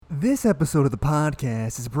This episode of the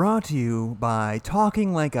podcast is brought to you by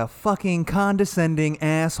talking like a fucking condescending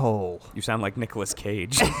asshole. You sound like Nicolas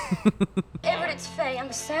Cage. Everett, it's Faye, and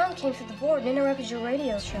the sound came through the board and interrupted your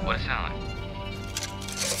radio show. What does it sound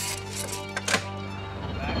like?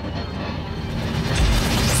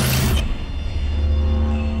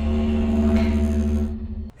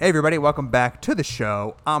 Hey everybody, welcome back to the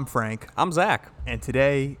show. I'm Frank, I'm Zach. and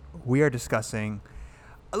today we are discussing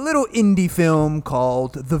a little indie film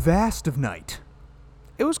called The Vast of Night.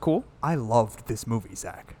 It was cool. I loved this movie,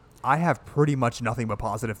 Zach. I have pretty much nothing but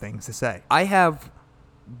positive things to say. I have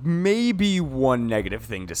maybe one negative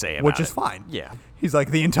thing to say about Which it. is fine. Yeah. He's like,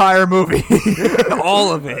 the entire movie.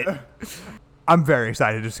 All of it. I'm very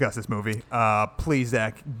excited to discuss this movie. Please,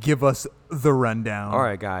 Zach, give us the rundown. All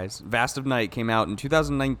right, guys. Vast of Night came out in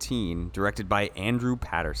 2019, directed by Andrew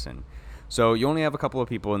Patterson. So you only have a couple of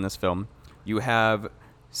people in this film. You have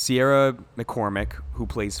Sierra McCormick, who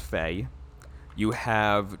plays Faye. You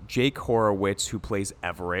have Jake Horowitz, who plays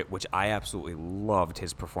Everett, which I absolutely loved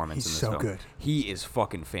his performance in this film. He's so good. He is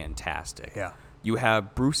fucking fantastic. Yeah. You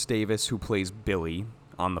have Bruce Davis, who plays Billy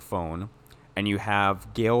on the phone. And you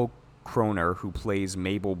have Gail Kroner, who plays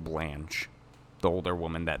Mabel Blanche, the older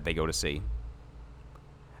woman that they go to see.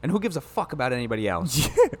 And who gives a fuck about anybody else?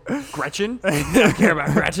 Gretchen? I don't care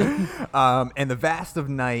about Gretchen. And The Vast of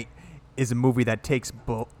Night is a movie that takes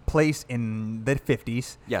place in the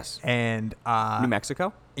 50s. Yes. And New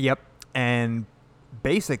Mexico? Yep. And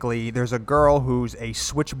basically, there's a girl who's a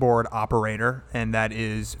switchboard operator, and that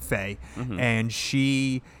is Faye. Mm-hmm. And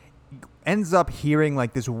she ends up hearing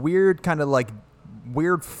like this weird kind of like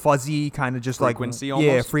weird fuzzy kind of just Frequency like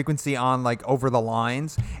almost? frequency on like over the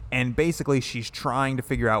lines, and basically she's trying to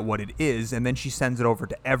figure out what it is, and then she sends it over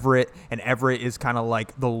to Everett, and Everett is kind of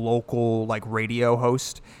like the local like radio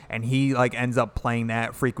host, and he like ends up playing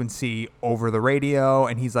that frequency over the radio,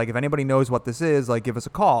 and he's like, if anybody knows what this is, like give us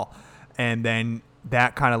a call. And then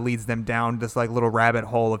that kind of leads them down this like little rabbit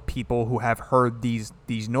hole of people who have heard these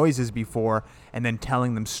noises before, and then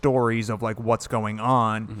telling them stories of like what's going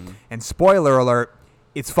on. Mm-hmm. And spoiler alert,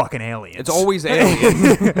 it's fucking aliens. It's always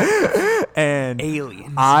aliens. And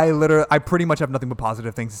Aliens. I pretty much have nothing but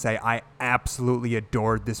positive things to say. I absolutely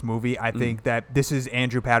adored this movie. I think that this is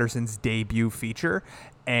Andrew Patterson's debut feature,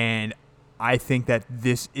 and I think that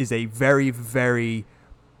this is a very, very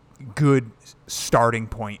good starting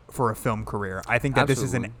point for a film career. I think that this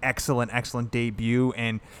is an Absolutely. excellent debut,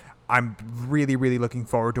 and I'm really, really looking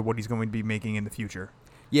forward to what he's going to be making in the future.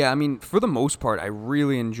 Yeah, I mean, for the most part, I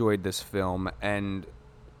really enjoyed this film, and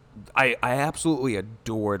I absolutely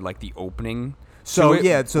adored like the opening. So to it,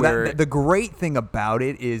 yeah, so where- that the great thing about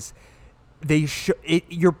it is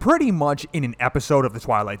you're pretty much in an episode of The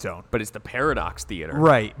Twilight Zone. but it's the Paradox Theater.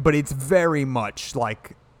 Right, but it's very much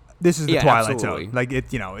like this is the Yeah, Twilight absolutely. Zone. Like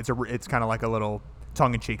it's kind of like a little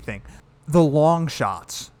tongue-in-cheek thing. The long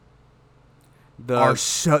shots there's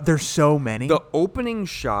so many. The opening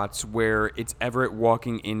shots where it's Everett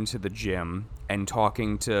walking into the gym and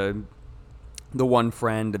talking to the one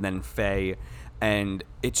friend and then Faye, and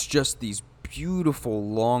it's just these beautiful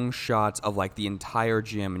long shots of like the entire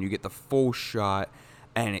gym, and you get the full shot,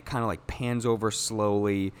 and it kind of like pans over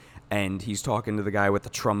slowly, and he's talking to the guy with the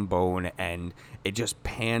trombone, and it just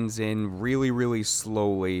pans in really, really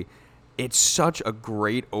slowly. It's such a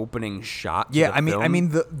great opening shot. Yeah, to the I mean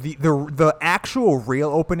film. the actual real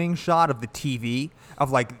opening shot of the TV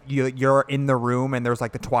of like you're in the room and there's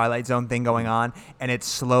like the Twilight Zone thing going on, and it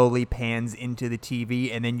slowly pans into the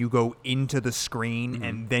TV, and then you go into the screen,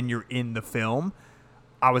 and then you're in the film.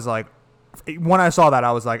 I was like, when I saw that,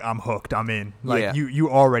 I was like, I'm hooked. I'm in. Like Yeah.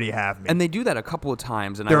 you already have me. And they do that a couple of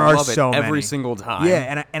times, and There I are love it so every many. single time.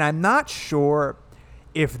 Yeah, and I'm not sure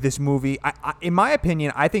if this movie, in my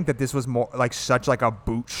opinion, I think that this was more like such like a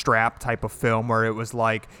bootstrap type of film where it was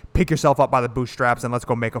like, pick yourself up by the bootstraps and let's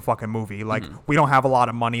go make a fucking movie. Like, we don't have a lot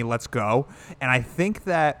of money, let's go. And I think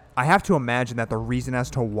that I have to imagine that the reason as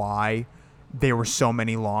to why there were so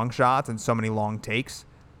many long shots and so many long takes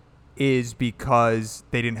is because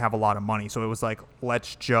they didn't have a lot of money. So it was like,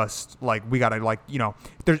 let's just like, we gotta like,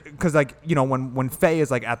 because like, when Faye is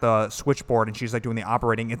like at the switchboard and she's like doing the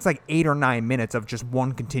operating, it's like 8 or 9 minutes of just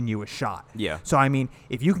one continuous shot. Yeah. So I mean,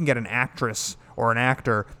 if you can get an actress or an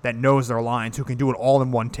actor that knows their lines who can do it all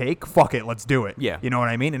in one take, fuck it, let's do it. Yeah. You know what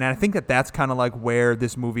I mean? And I think that that's kind of like where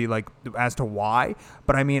this movie, like, as to why.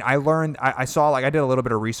 But I mean, I learned, I saw, like, I did a little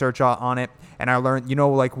bit of research on it, and I learned,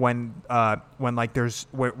 like when like there's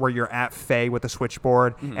where you're at Faye with the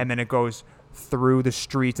switchboard, and then it goes through the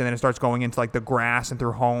streets, and then it starts going into like the grass and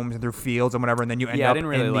through homes and through fields and whatever, and then you end up I didn't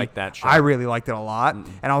really in like that shot. I really liked it a lot,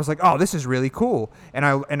 and I was like, oh, this is really cool. And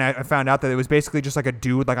I found out that it was basically just like a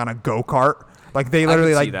dude like on a go-kart. Like they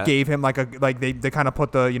literally see like that. gave him like they kind of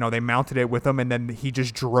put the, you know, they mounted it with him, and then he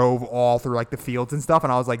just drove all through like the fields and stuff,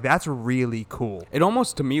 and I was like, that's really cool. It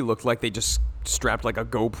almost to me looked like they just strapped like a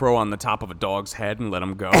GoPro on the top of a dog's head and let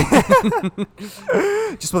him go.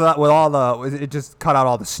 Just with all the, it just cut out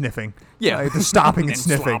all the sniffing. Yeah. Like, the stopping and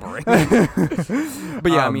sniffing. slobbering.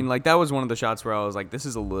 But yeah, I mean, like that was one of the shots where I was like, this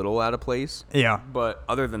is a little out of place. Yeah. But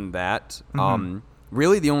other than that,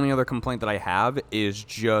 really the only other complaint that I have is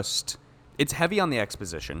just it's heavy on the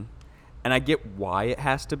exposition. And I get why it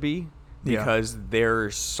has to be, because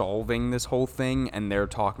they're solving this whole thing and they're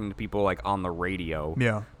talking to people like on the radio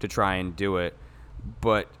to try and do it.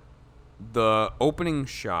 But the opening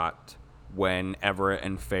shot when Everett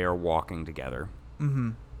and Faye are walking together,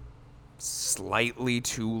 slightly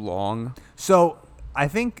too long. So I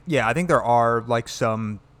think there are like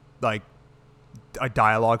some like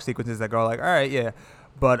dialogue sequences that go like, all right,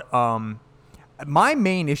 but my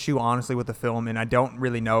main issue honestly with the film, and I don't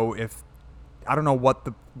know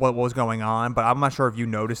what was going on, but I'm not sure if you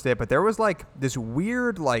noticed it, but there was like this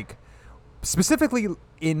weird, like specifically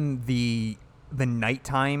in the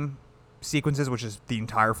nighttime sequences, which is the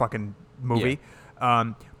entire fucking movie.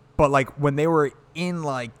 But like when they were in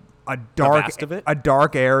like a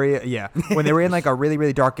dark area, when they were in like a really,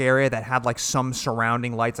 really dark area that had like some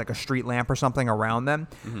surrounding lights, like a street lamp or something around them.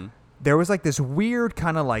 There was like this weird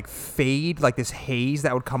kind of like fade, like this haze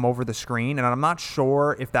that would come over the screen. And I'm not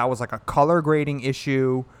sure if that was like a color grading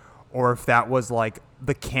issue or if that was like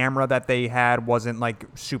the camera that they had wasn't like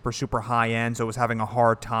super, super high end. So it was having a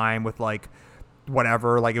hard time with like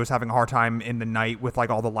whatever, like it was having a hard time in the night with like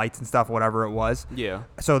all the lights and stuff, whatever it was. Yeah.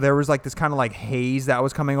 So there was like this kind of like haze that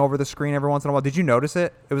was coming over the screen every once in a while. Did you notice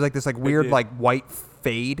it? It was like this like weird like white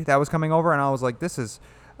fade that was coming over. And I was like, this is...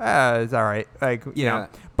 it's all right. Like, you know.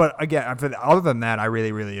 But again, other than that, I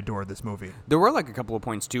really, really adored this movie. There were like a couple of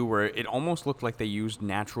points too where it almost looked like they used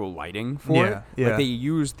natural lighting for it. Yeah. Like they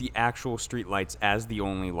used the actual street lights as the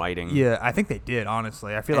only lighting. Yeah, I think they did.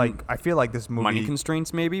 Honestly, I feel like this movie, money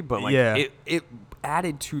constraints maybe, but like it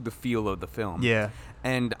added to the feel of the film. Yeah,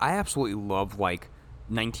 and I absolutely love like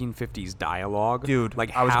 1950s dialogue, dude.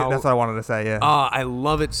 Like that's what I wanted to say. Yeah. I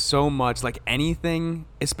love it so much. Like anything,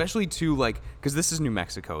 especially to like, because this is New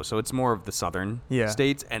Mexico, so it's more of the southern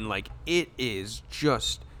states, and like it is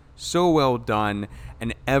just so well done.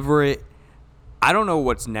 And Everett, I don't know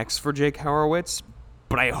what's next for Jake Horowitz,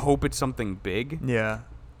 but I hope it's something big. Yeah.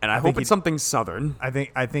 And I hope it's something southern. I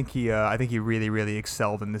think he really, really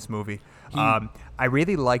excelled in this movie. I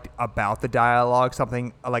really liked about the dialogue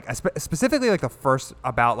something like specifically like the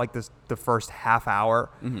first half hour,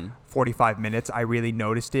 45 minutes. I really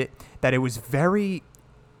noticed it that it was very.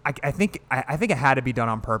 I think it had to be done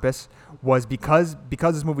on purpose. Was because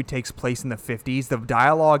this movie takes place in the 50s. The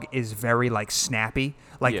dialogue is very like snappy.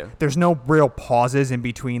 Like there's no real pauses in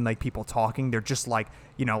between like people talking. They're just like,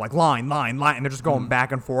 you know, like line, and they're just going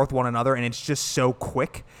back and forth one another, and it's just so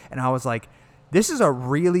quick. And I was like, this is a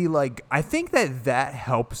really like, I think that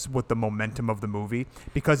helps with the momentum of the movie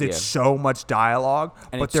because it's so much dialogue,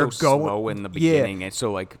 and but it's they're so slow in the beginning. It's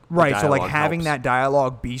so like so like having that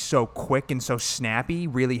dialogue be so quick and so snappy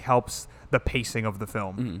really helps the pacing of the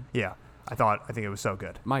film. Yeah. I think it was so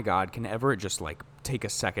good. My God, can Everett just like take a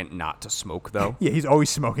second not to smoke though? Yeah, he's always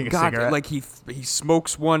smoking a cigarette. Like he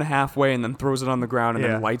smokes one halfway and then throws it on the ground and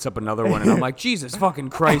then lights up another one, and I'm like, Jesus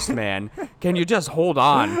fucking Christ, man, can you just hold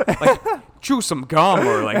on? Like chew some gum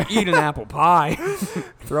or like eat an apple pie.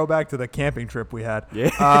 Throwback to the camping trip we had.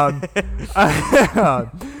 Yeah.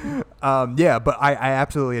 But I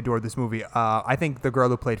absolutely adored this movie. I think the girl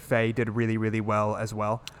who played Faye did really, really well as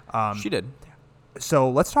well. She did. So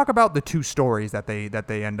let's talk about the two stories that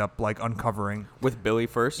they end up like uncovering. With Billy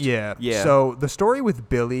first? Yeah. So the story with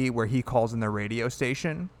Billy where he calls in the radio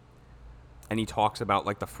station. And he talks about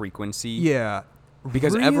like the frequency. Yeah.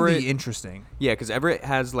 Because really Everett... interesting. Yeah, because Everett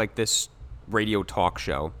has like this radio talk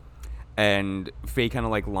show. And Faye kind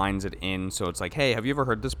of like lines it in. So it's like, hey, have you ever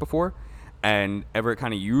heard this before? And Everett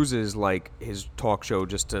kind of uses like his talk show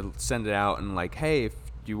just to send it out and like, hey, if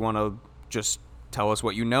you want to just... tell us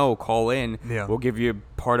what you know, call in. Yeah. We'll give you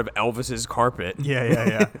part of Elvis's carpet.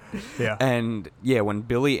 Yeah. And when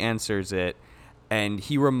Billy answers it, and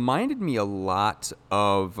he reminded me a lot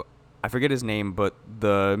of, I forget his name, but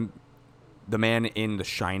the man in The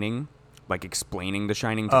Shining, like explaining The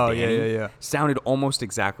Shining to Danny, sounded almost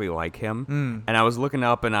exactly like him. And I was looking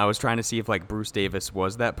up and I was trying to see if like Bruce Davis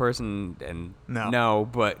was that person, and no,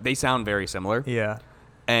 but they sound very similar. Yeah.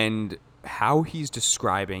 And how he's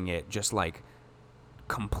describing it, just like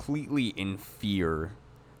completely in fear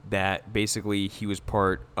that basically he was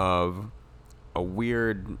part of a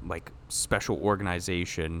weird like special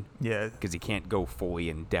organization. Yeah. Because he can't go fully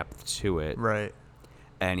in depth to it. Right.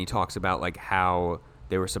 And he talks about like how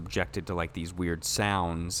they were subjected to like these weird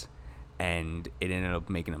sounds, and it ended up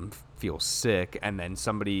making them feel sick. And then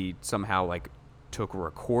somebody somehow like took a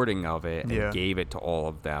recording of it and gave it to all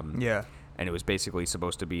of them. Yeah. And it was basically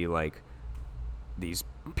supposed to be like these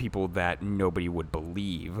people that nobody would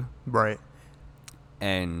believe. Right.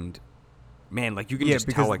 And man, like you can just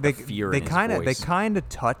tell like the fear in his voice. They kind of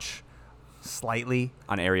touch slightly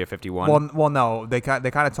on Area 51. Well, no, they kind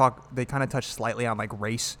of touch slightly on like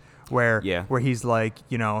race, where he's like,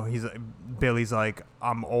 you know, Billy's like,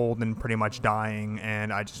 I'm old and pretty much dying,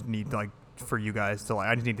 and I just need like for you guys to like,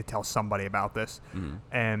 I just need to tell somebody about this. Mm-hmm.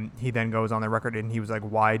 And he then goes on the record and he was like,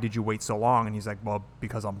 why did you wait so long? And he's like, well,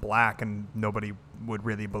 because I'm black and nobody would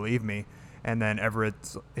really believe me. And then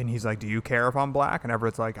he's like, do you care if I'm black? And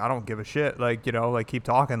Everett's like, I don't give a shit. Like, you know, like keep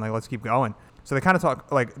talking, like let's keep going. So they kind of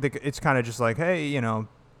talk like it's kind of just like, hey, you know,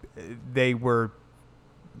 they were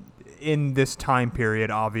in this time period,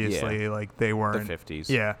 obviously, like they weren't the 50s.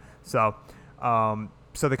 Yeah. So,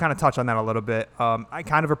 so they kind of touch on that a little bit. I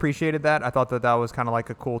kind of appreciated that. I thought that was kind of like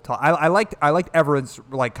a cool talk. I liked Everett's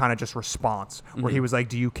like kind of just response where he was like,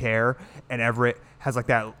 "Do you care?" And Everett has like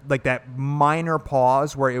that minor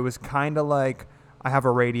pause where it was kind of like, I have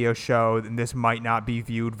a radio show and this might not be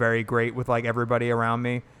viewed very great with like everybody around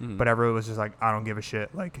me, but Everett was just like, "I don't give a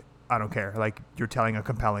shit. Like I don't care. Like you're telling a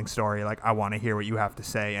compelling story. Like I want to hear what you have to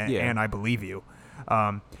say, and I believe you."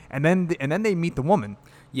 And then they meet the woman.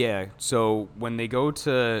 Yeah, so when they go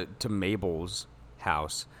to Mabel's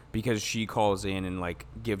house, because she calls in and like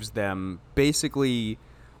gives them basically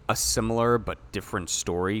a similar but different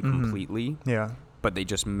story completely. Yeah. But they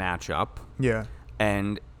just match up. Yeah.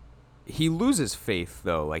 And he loses faith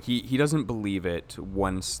though. Like he doesn't believe it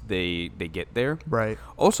once they get there. Right.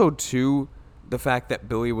 Also too, the fact that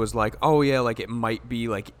Billy was like, oh yeah, like it might be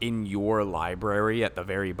like in your library at the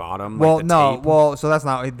very bottom. Well, like no, tape. well, so that's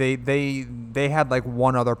not, they had like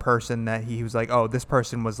one other person that he was like, oh, this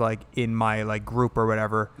person was like in my like group or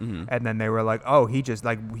whatever. And then they were like, oh, he just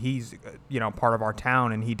like, he's, you know, part of our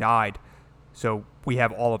town and he died. So we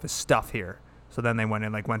have all of his stuff here. So then they went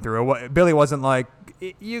through it. Billy wasn't like,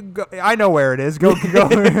 you go, I know where it is. Go.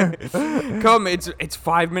 Come, it's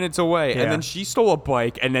 5 minutes away. Yeah. And then she stole a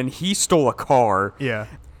bike, and then he stole a car. Yeah.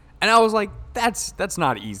 And I was like, that's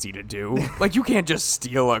not easy to do. Like, you can't just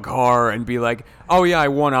steal a car and be like, oh yeah, I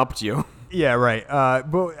one-upped you. Yeah, right.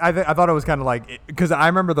 But I thought it was kind of like, because I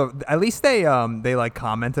remember at least they like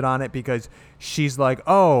commented on it, because she's like,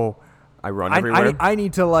 oh, I run everywhere. I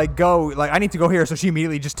need to like go, like I need to go here. So she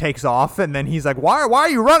immediately just takes off, and then he's like, why are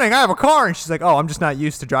you running? I have a car. And she's like, oh, I'm just not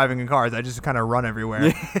used to driving in cars. I just kind of run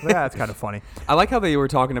everywhere. Yeah, it's kind of funny. I like how they were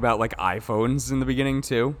talking about like iPhones in the beginning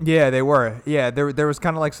too. Yeah, they were. Yeah, there was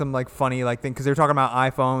kind of like some like funny like thing, because they were talking about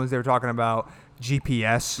iPhones. They were talking about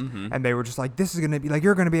GPS, and they were just like, this is gonna be like,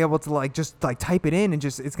 you're gonna be able to like just like type it in and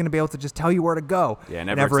just it's gonna be able to just tell you where to go. Yeah, and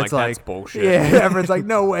Everett's like, that's bullshit. Yeah, Everett's like,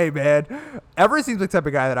 no way, man. Everett seems like the type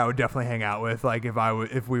of guy that I would definitely hang out with, like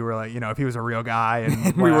if we were like, you know, if he was a real guy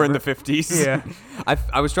and we were in the 50s. Yeah.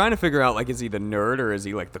 I was trying to figure out like, is he the nerd or is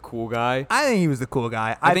he like the cool guy? I think he was the cool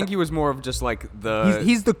guy. I think he was more of just like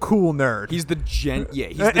he's the cool nerd. He's the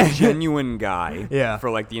he's the genuine guy. Yeah. For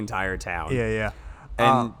like the entire town. Yeah.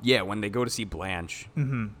 And when they go to see Blanche,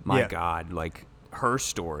 my God, like her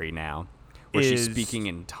story now, where she's speaking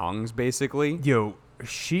in tongues, basically. Yo,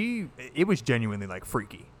 it was genuinely like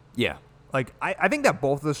freaky. Yeah. Like I think that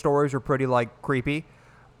both of the stories were pretty like creepy,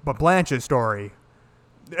 but Blanche's story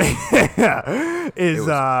is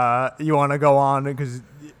you want to go on because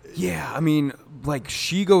I mean, like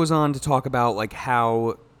she goes on to talk about like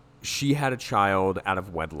how she had a child out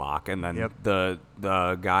of wedlock, and then the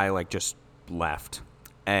guy like just left.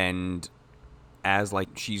 And as like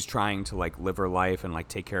she's trying to like live her life and like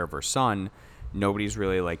take care of her son, nobody's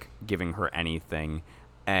really like giving her anything.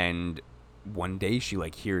 And one day she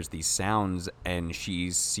like hears these sounds and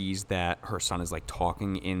she sees that her son is like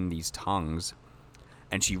talking in these tongues,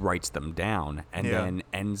 and she writes them down and then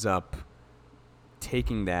ends up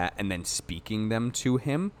taking that and then speaking them to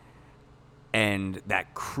him. And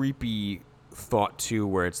that creepy thought too,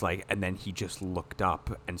 where it's like, and then he just looked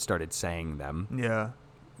up and started saying them. Yeah.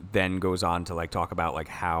 Then goes on to like talk about like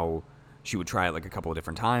how she would try it like a couple of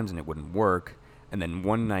different times and it wouldn't work. And then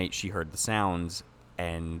one night she heard the sounds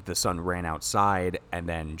and the son ran outside and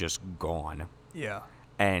then just gone. Yeah.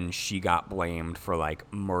 And she got blamed for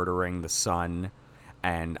like murdering the son.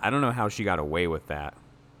 And I don't know how she got away with that.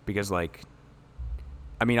 because like,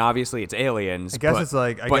 I mean, obviously it's aliens. I guess but, it's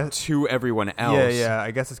like but to everyone else. Yeah.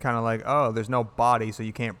 I guess it's kind of like, oh, there's no body, so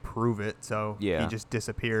you can't prove it. So he just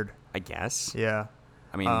disappeared. I guess. Yeah.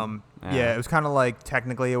 I mean, yeah, it was kind of like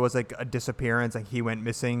technically it was like a disappearance, like he went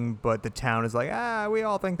missing, but the town is like, we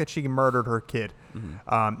all think that she murdered her kid.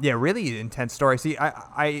 Yeah, really intense story. See,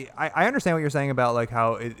 I understand what you're saying about like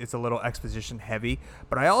how it's a little exposition heavy,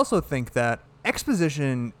 but I also think that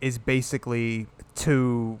exposition is basically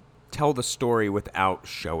to tell the story without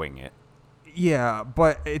showing it. Yeah,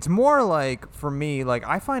 but it's more like, for me, like,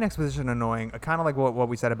 I find exposition annoying, kind of like what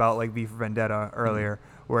we said about, like, V for Vendetta earlier,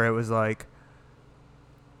 where it was like,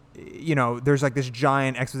 you know, there's, like, this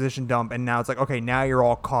giant exposition dump, and now it's like, okay, now you're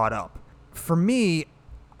all caught up. For me,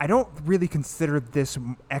 I don't really consider this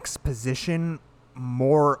exposition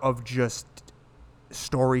more of just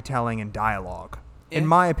storytelling and dialogue. In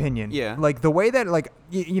my opinion. Yeah. Like, the way that, like,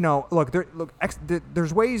 you know, look,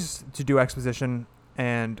 there's ways to do exposition,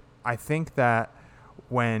 and I think that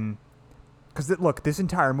because look, this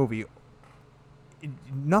entire movie,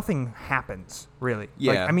 nothing happens, really.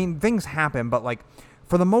 Yeah. Like, I mean, things happen, but, like,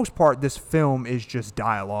 for the most part, this film is just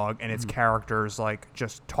dialogue, and it's characters, like,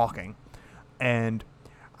 just talking. And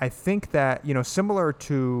I think that, you know, similar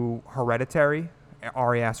to Hereditary,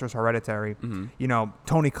 Ari Aster's Hereditary, you know,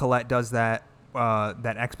 Toni Collette does that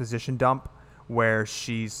exposition dump where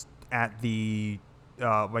she's at the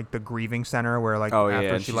like the grieving center where like after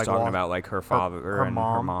and she she's like talking lost about like her father and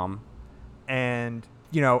her mom, and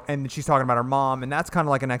you know, and she's talking about her mom, and that's kind of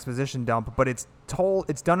like an exposition dump, but it's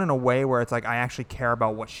done in a way where it's like I actually care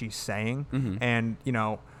about what she's saying, and you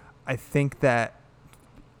know, I think that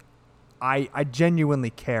I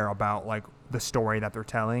genuinely care about like the story that they're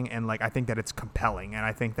telling, and like I think that it's compelling, and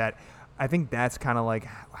I think that's kind of like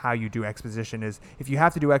how you do exposition. Is if you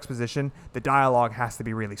have to do exposition, the dialogue has to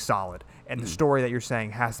be really solid, and the story that you're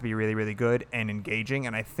saying has to be really, really good and engaging.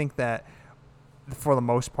 And I think that for the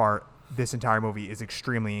most part, this entire movie is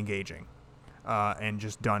extremely engaging and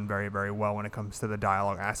just done very, very well when it comes to the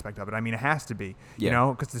dialogue aspect of it. I mean, it has to be, you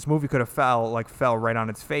know, because this movie could have fell right on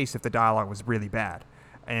its face if the dialogue was really bad,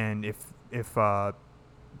 and if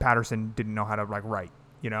Patterson didn't know how to like write.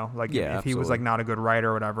 You know, like if he was like not a good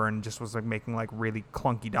writer or whatever, and just was like making like really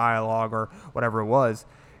clunky dialogue or whatever it was,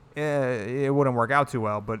 it wouldn't work out too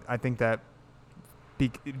well. But I think that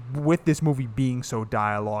with this movie being so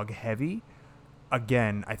dialogue heavy,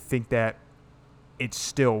 again, I think that it's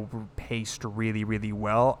still paced really, really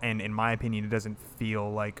well. And in my opinion, it doesn't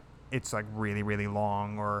feel like it's like really, really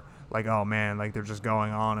long or like, oh man, like they're just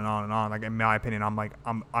going on and on and on. Like in my opinion, I'm like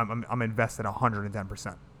I'm invested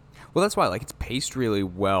 110%. Well, that's why, like, it's paced really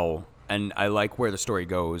well, and I like where the story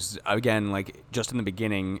goes. Again, like, just in the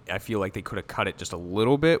beginning, I feel like they could have cut it just a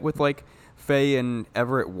little bit with, like, Faye and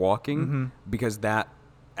Everett walking, because that,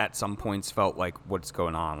 at some points, felt like, what's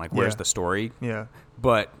going on? Like, where's the story? Yeah.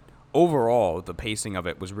 But overall, the pacing of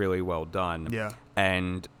it was really well done. Yeah.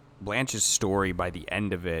 And Blanche's story, by the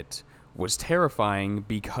end of it, was terrifying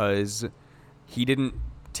because he didn't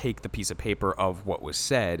take the piece of paper of what was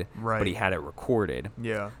said, but he had it recorded.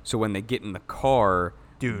 Yeah. So when they get in the car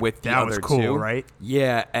with the that other was cool, two, right?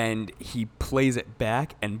 Yeah, and he plays it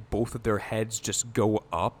back, and both of their heads just go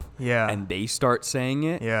up. Yeah. And they start saying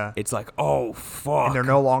it. Yeah. It's like, oh fuck. And they're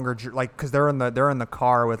no longer like, because they're in the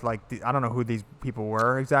car with like I don't know who these people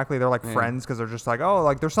were exactly. They're like friends, because they're just like, oh,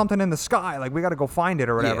 like there's something in the sky, like we got to go find it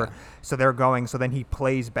or whatever. Yeah. So they're going. So then he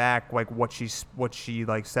plays back like what she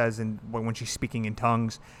like says and when she's speaking in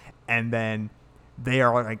tongues, and then they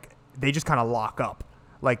are like they just kind of lock up.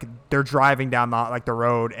 Like they're driving down the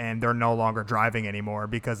road, and they're no longer driving anymore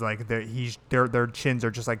because like their chins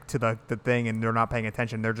are just like to the thing, and they're not paying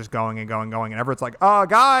attention. They're just going and going and going, and Everett's like, oh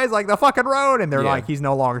guys, like the fucking road, and they're like, he's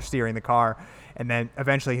no longer steering the car. And then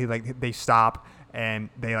eventually they stop,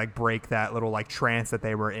 and they like break that little like trance that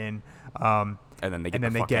they were in. And then they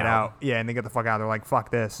get out. Yeah, and they get the fuck out. They're like,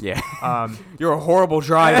 fuck this. Yeah. You're a horrible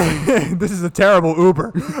driver. This is a terrible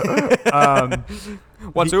Uber.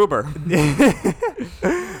 What's Uber?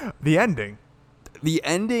 The ending. The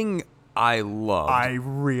ending I love. I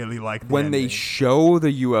really like the when ending. they show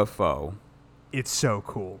the UFO. It's so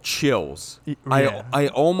cool. Chills. Yeah. I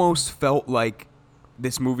almost felt like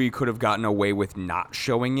this movie could have gotten away with not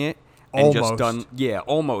showing it and just done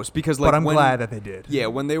almost, because like, but I'm glad that they did. Yeah,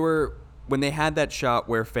 when they had that shot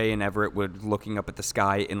where Faye and Everett were looking up at the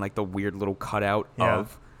sky in like the weird little cutout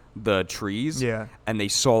of the trees, and they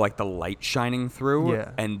saw like the light shining through,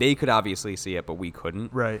 and they could obviously see it, but we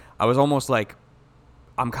couldn't. Right. I was almost like,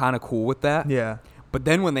 I'm kind of cool with that. Yeah. But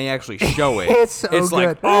then when they actually show it, It's so like,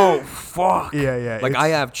 good. oh fuck. Yeah. Like I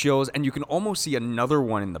it's- have chills, and you can almost see another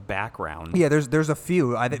one in the background. Yeah, there's a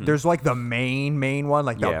few. I think there's like the main one,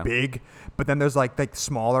 like the Yeah. big, but then there's like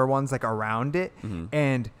smaller ones like around it.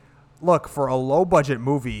 And look, for a low budget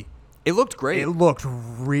movie, It looked great. it looked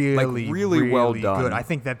really, really well done. good. I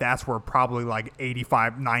think that's where probably like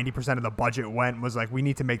 85-90% of the budget went, was like, we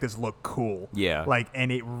need to make this look cool. Yeah. Like,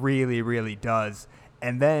 and it really, really does.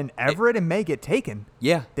 And then Everett and May get taken.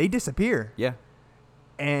 yeah. They disappear. Yeah.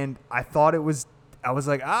 And I thought it was, I was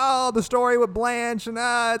like, oh, the story with Blanche, and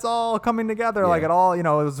it's all coming together. Like, Yeah. it all, it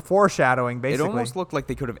was foreshadowing, basically. It almost looked like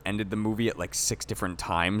they could have ended the movie at like 6 different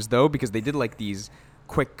times, though, because they did like these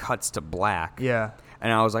quick cuts to black. Yeah.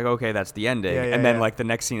 And I was like, okay, that's the ending. Yeah, yeah, and then yeah. like the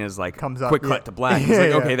next scene is like Comes up, quick yeah. cut to black. It's Yeah, like,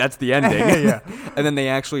 yeah. okay, that's the ending. Yeah. And then they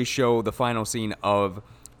actually show the final scene of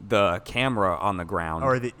the camera on the ground.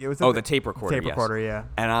 Or the tape recorder. Tape yes. recorder, yeah.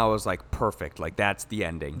 And I was like, perfect. Like that's the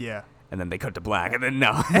ending. Yeah. And then they cut to black, and then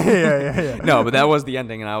no. yeah. No, but that was the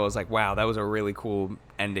ending, and I was like, wow, that was a really cool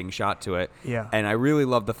ending shot to it. Yeah. And I really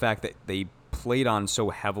love the fact that they played on so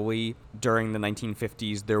heavily during the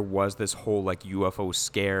 1950s. There was this whole like UFO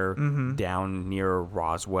scare down near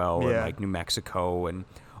Roswell and Yeah. like New Mexico and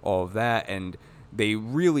all of that, and they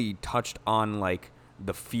really touched on like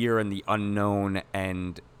the fear and the unknown,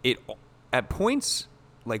 and it at points,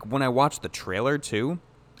 like when I watched the trailer too.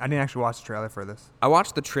 I didn't actually watch the trailer for this. I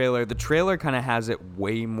watched the trailer. The trailer kind of has it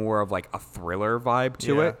way more of like a thriller vibe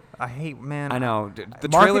to Yeah. it. I hate, man. I know. The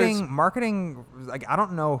trailers. Marketing, like, I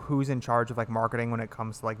don't know who's in charge of like marketing when it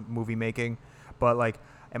comes to like movie making, but like,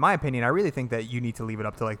 in my opinion, I really think that you need to leave it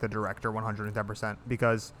up to like the director 110%,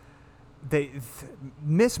 because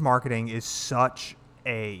mismarketing is such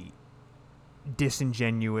a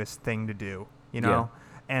disingenuous thing to do, Yeah.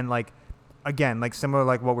 And like, again, like similar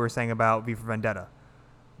like what we were saying about V for Vendetta.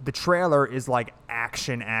 The trailer is like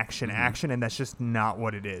action, and that's just not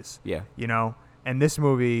what it is. Yeah. And this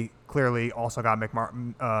movie clearly also got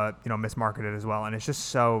mismarketed as well, and it's just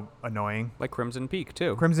so annoying. Like Crimson Peak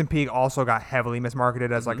too. Crimson Peak also got heavily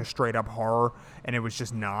mismarketed as like a straight up horror, and it was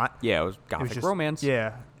just not. Yeah, it was It gothic was just, romance.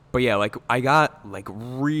 Yeah. But yeah, like I got like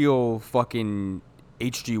real fucking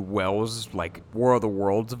H.G. Wells like War of the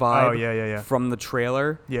Worlds vibe. Oh, yeah. From the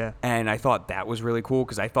trailer. Yeah. And I thought that was really cool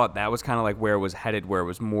because I thought that was kind of like where it was headed, where it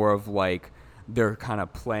was more of like they're kind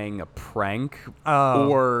of playing a prank, Oh.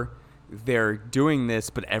 or they're doing this,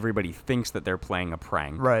 but everybody thinks that they're playing a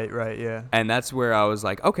prank. Right, yeah. And that's where I was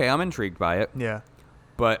like, okay, I'm intrigued by it. Yeah.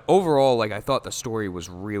 But overall, like I thought the story was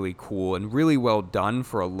really cool and really well done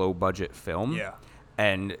for a low budget film. Yeah.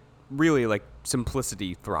 And really like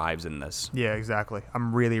simplicity thrives in this. Yeah, exactly.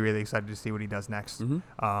 I'm really, really excited to see what he does next. Mm-hmm.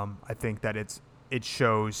 I think that it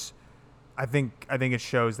shows. I think it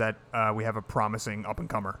shows that we have a promising up and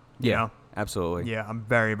comer. You know? Absolutely. Yeah, I'm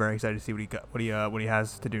very, very excited to see what he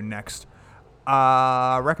has to do next.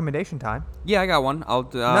 Recommendation time. Yeah, I got one. I'll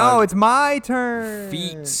No, it's my turn.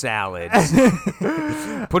 feet salads.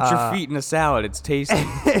 Put your feet in a salad. It's tasty.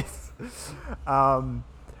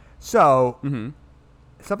 So, Mm-hmm.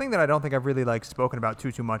 something that I don't think I've really like spoken about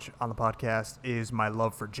too much on the podcast is my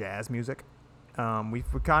love for jazz music. We've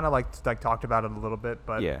kind of like talked about it a little bit,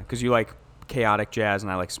 but Yeah, because you like chaotic jazz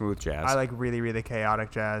and I like smooth jazz. I like really, really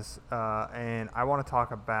chaotic jazz, and I want to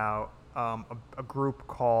talk about a group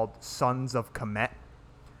called Sons of Kemet.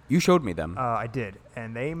 You showed me them. I did,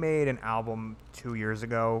 and they made an album 2 years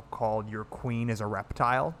ago called "Your Queen Is a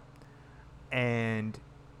Reptile," and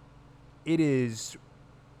it is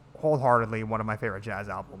wholeheartedly one of my favorite jazz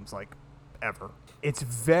albums, like, ever. It's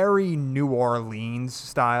very New Orleans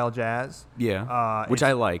style jazz. yeah, which it's-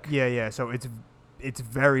 I like. Yeah. So it's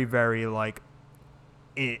very, very like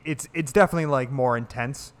it's definitely like more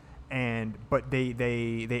intense, but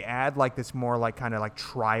they add like this more like kind of like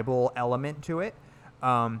tribal element to it.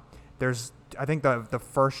 There's I think the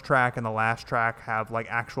first track and the last track have like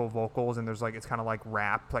actual vocals, and there's like it's kind of like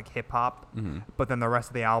rap, like hip hop, but then the rest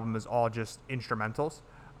of the album is all just instrumentals,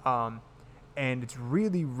 and it's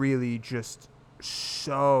really, really just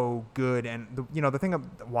so good. And the thing of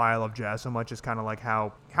why I love jazz so much is kind of like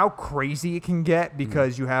how crazy it can get,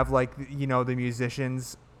 because you have like the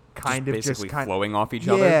musicians kind of basically just flowing off each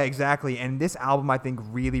yeah, other. exactly. And this album, I think,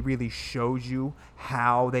 really, really shows you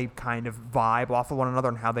how they kind of vibe off of one another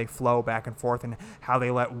and how they flow back and forth and how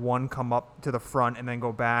they let one come up to the front and then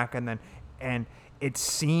go back, and it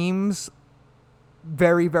seems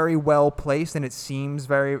very, very well placed, and it seems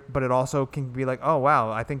but it also can be like, oh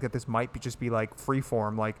wow, I think that this might just be like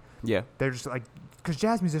freeform, like Yeah. they're just like, because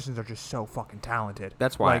jazz musicians are just so fucking talented.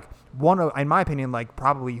 That's why. like one of, in my opinion, like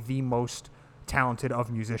probably the most talented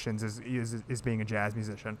of musicians is being a jazz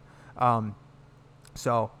musician.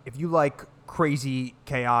 So if you like crazy,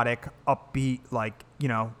 chaotic, upbeat, like,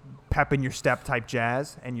 pep in your step type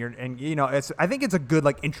jazz, I think it's a good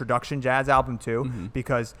like introduction jazz album too,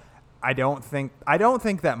 because I don't think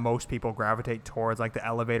that most people gravitate towards like the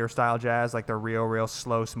elevator style jazz, like the real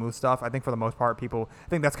slow, smooth stuff. I think for the most part, I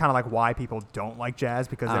think that's kind of like why people don't like jazz,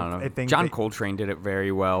 because I don't know. they think John Coltrane did it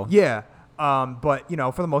very well. Yeah. But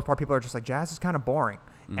for the most part, people are just like, jazz is kind of boring.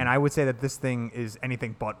 And I would say that this thing is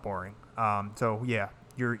anything but boring. So yeah,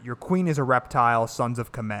 your queen is a reptile, Sons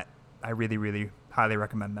of Kemet. I really, really highly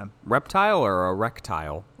recommend them. Reptile or a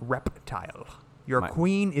rectile? Reptile. Your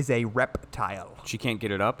queen is a reptile. She can't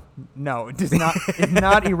get it up? No, it does not. It's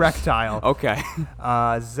not erectile. Okay.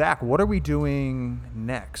 Zach, what are we doing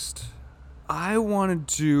next? I want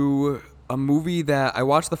to do a movie that I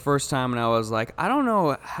watched the first time and I was like, I don't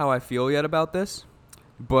know how I feel yet about this,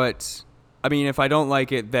 but I mean, if I don't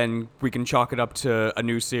like it, then we can chalk it up to a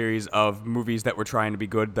new series of movies that we're trying to be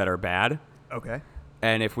good that are bad. Okay.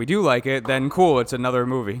 And if we do like it, then cool, it's another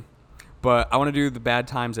movie. But I want to do The Bad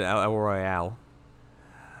Times at El Royale.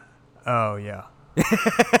 Oh yeah.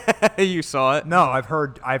 You saw it? No, I've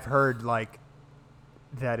heard like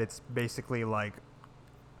that it's basically like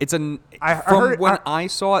It's when I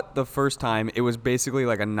saw it the first time, it was basically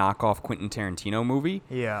like a knockoff Quentin Tarantino movie.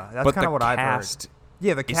 Yeah, that's kind of what I've heard.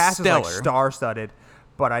 Yeah, the cast is like star-studded,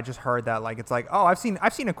 but I just heard that like it's like, oh, I've seen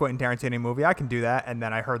a Quentin Tarantino movie, I can do that, and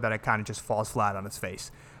then I heard that it kind of just falls flat on its face.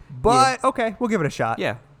 But okay, we'll give it a shot.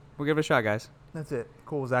 Yeah, we'll give it a shot, guys. That's it.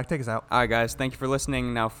 Cool, Zach, take us out. All right, guys, thank you for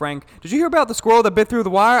listening. Now, Frank, did you hear about the squirrel that bit through the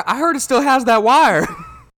wire? I heard it still has that wire.